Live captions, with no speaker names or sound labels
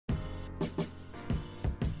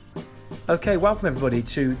Okay, welcome everybody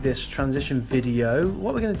to this transition video.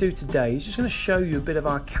 What we're going to do today is just going to show you a bit of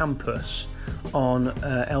our campus on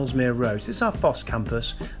Ellesmere Road. This is our Fosse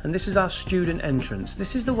campus and this is our student entrance.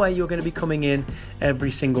 This is the way you're going to be coming in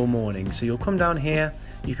every single morning. So you'll come down here,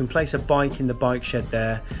 you can place a bike in the bike shed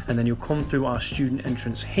there, and then you'll come through our student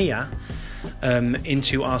entrance here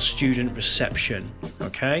into our student reception.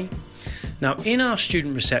 Okay. Now in our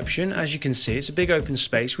student reception, as you can see, it's a big open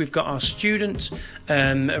space. We've got our student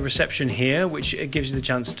reception here, which gives you the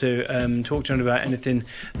chance to talk to them about anything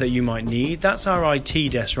that you might need. That's our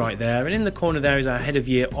IT desk right there, and in the corner there is our head of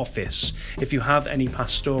year office if you have any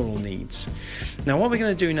pastoral needs. Now what we're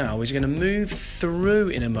going to do now is we're going to move through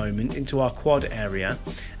in a moment into our quad area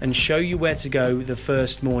and show you where to go the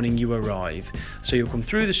first morning you arrive. So you'll come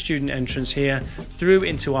through the student entrance here, through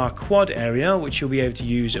into our quad area, which you'll be able to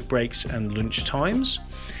use at breaks and lunch times,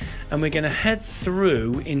 and we're going to head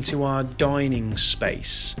through into our dining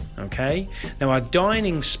space. Okay, now our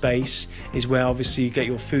dining space is where obviously you get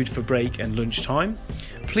your food for break and lunch time.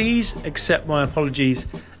 Please accept my apologies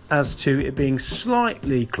as to it being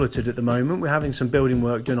slightly cluttered at the moment. We're having some building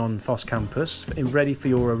work done on Fosse campus ready for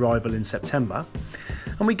your arrival in September.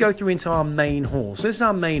 And we go through into our main hall. So this is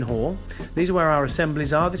our main hall. These are where our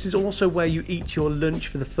assemblies are. This is also where you eat your lunch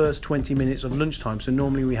for the first 20 minutes of lunchtime. So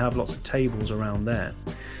normally we have lots of tables around there.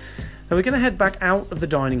 Now we're going to head back out of the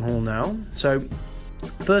dining hall now. So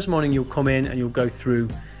first morning you'll come in and you'll go through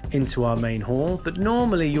into our main hall. But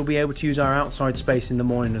normally you'll be able to use our outside space in the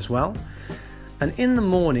morning as well. And in the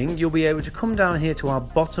morning you'll be able to come down here to our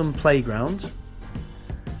bottom playground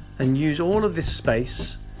and use all of this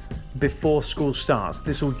space before school starts.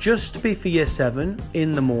 This will just be for year 7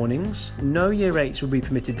 in the mornings. No year 8s will be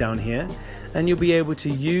permitted down here, and you'll be able to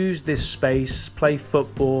use this space, play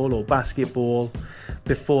football or basketball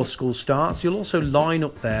before school starts. You'll also line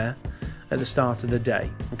up there at the start of the day.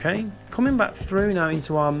 Okay, coming back through now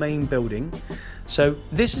into our main building. So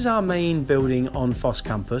this is our main building on Fosse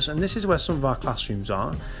campus, and this is where some of our classrooms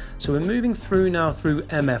are. So we're moving through now through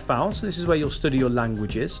MFL, so this is where you'll study your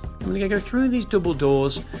languages. I'm going to go through these double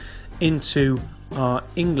doors into our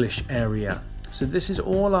English area. So this is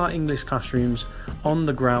all our English classrooms on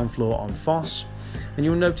the ground floor on Fosse, and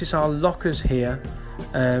you'll notice our lockers here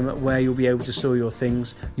where you'll be able to store your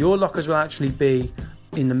things. Your lockers will actually be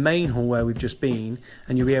in the main hall where we've just been,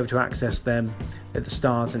 and you'll be able to access them at the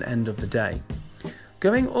start and end of the day.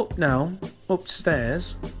 Going up now,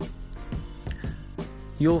 upstairs,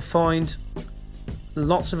 you'll find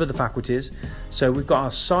lots of other faculties. So we've got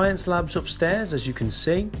our science labs upstairs, as you can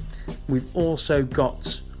see. We've also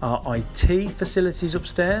got our IT facilities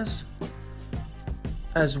upstairs,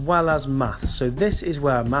 as well as maths. So this is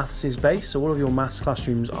where maths is based. So all of your maths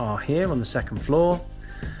classrooms are here on the second floor.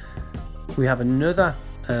 We have another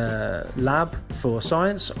lab for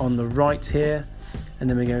science on the right here. And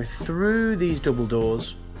then we go through these double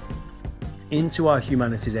doors into our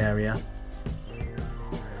humanities area,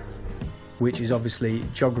 which is obviously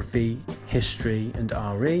geography, history and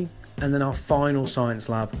RE. And then our final science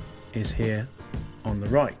lab is here on the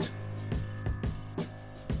right.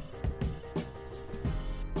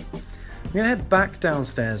 We're going to head back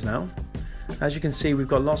downstairs now. As you can see, we've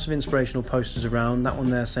got lots of inspirational posters around. That one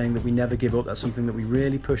there saying that we never give up. That's something that we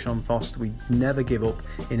really push on Fosse, that we never give up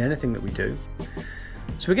in anything that we do.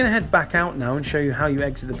 So we're going to head back out now and show you how you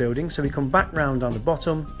exit the building. So we come back round on the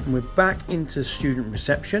bottom and we're back into student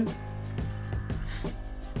reception.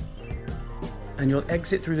 And you'll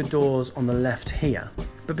exit through the doors on the left here.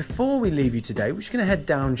 But before we leave you today, we're just going to head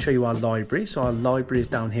down and show you our library. So our library is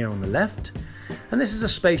down here on the left. And this is a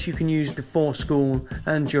space you can use before school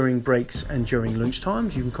and during breaks and during lunch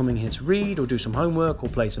times. You can come in here to read or do some homework or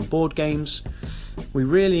play some board games. We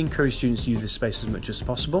really encourage students to use this space as much as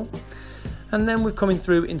possible. And then we're coming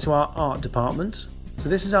through into our art department. So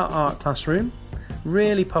this is our art classroom,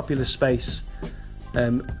 really popular space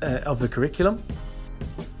of the curriculum.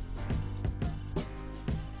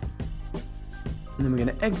 And then we're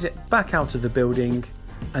going to exit back out of the building,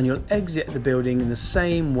 and you'll exit the building in the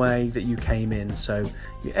same way that you came in. So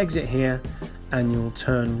you exit here and you'll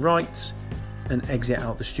turn right and exit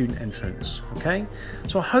out the student entrance. Okay,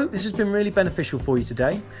 so I hope this has been really beneficial for you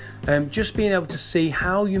today. Just being able to see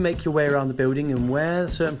how you make your way around the building and where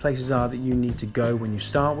certain places are that you need to go when you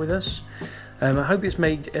start with us. I hope it's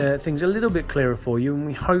made things a little bit clearer for you, and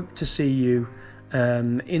we hope to see you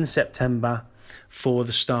in September for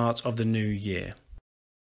the start of the new year.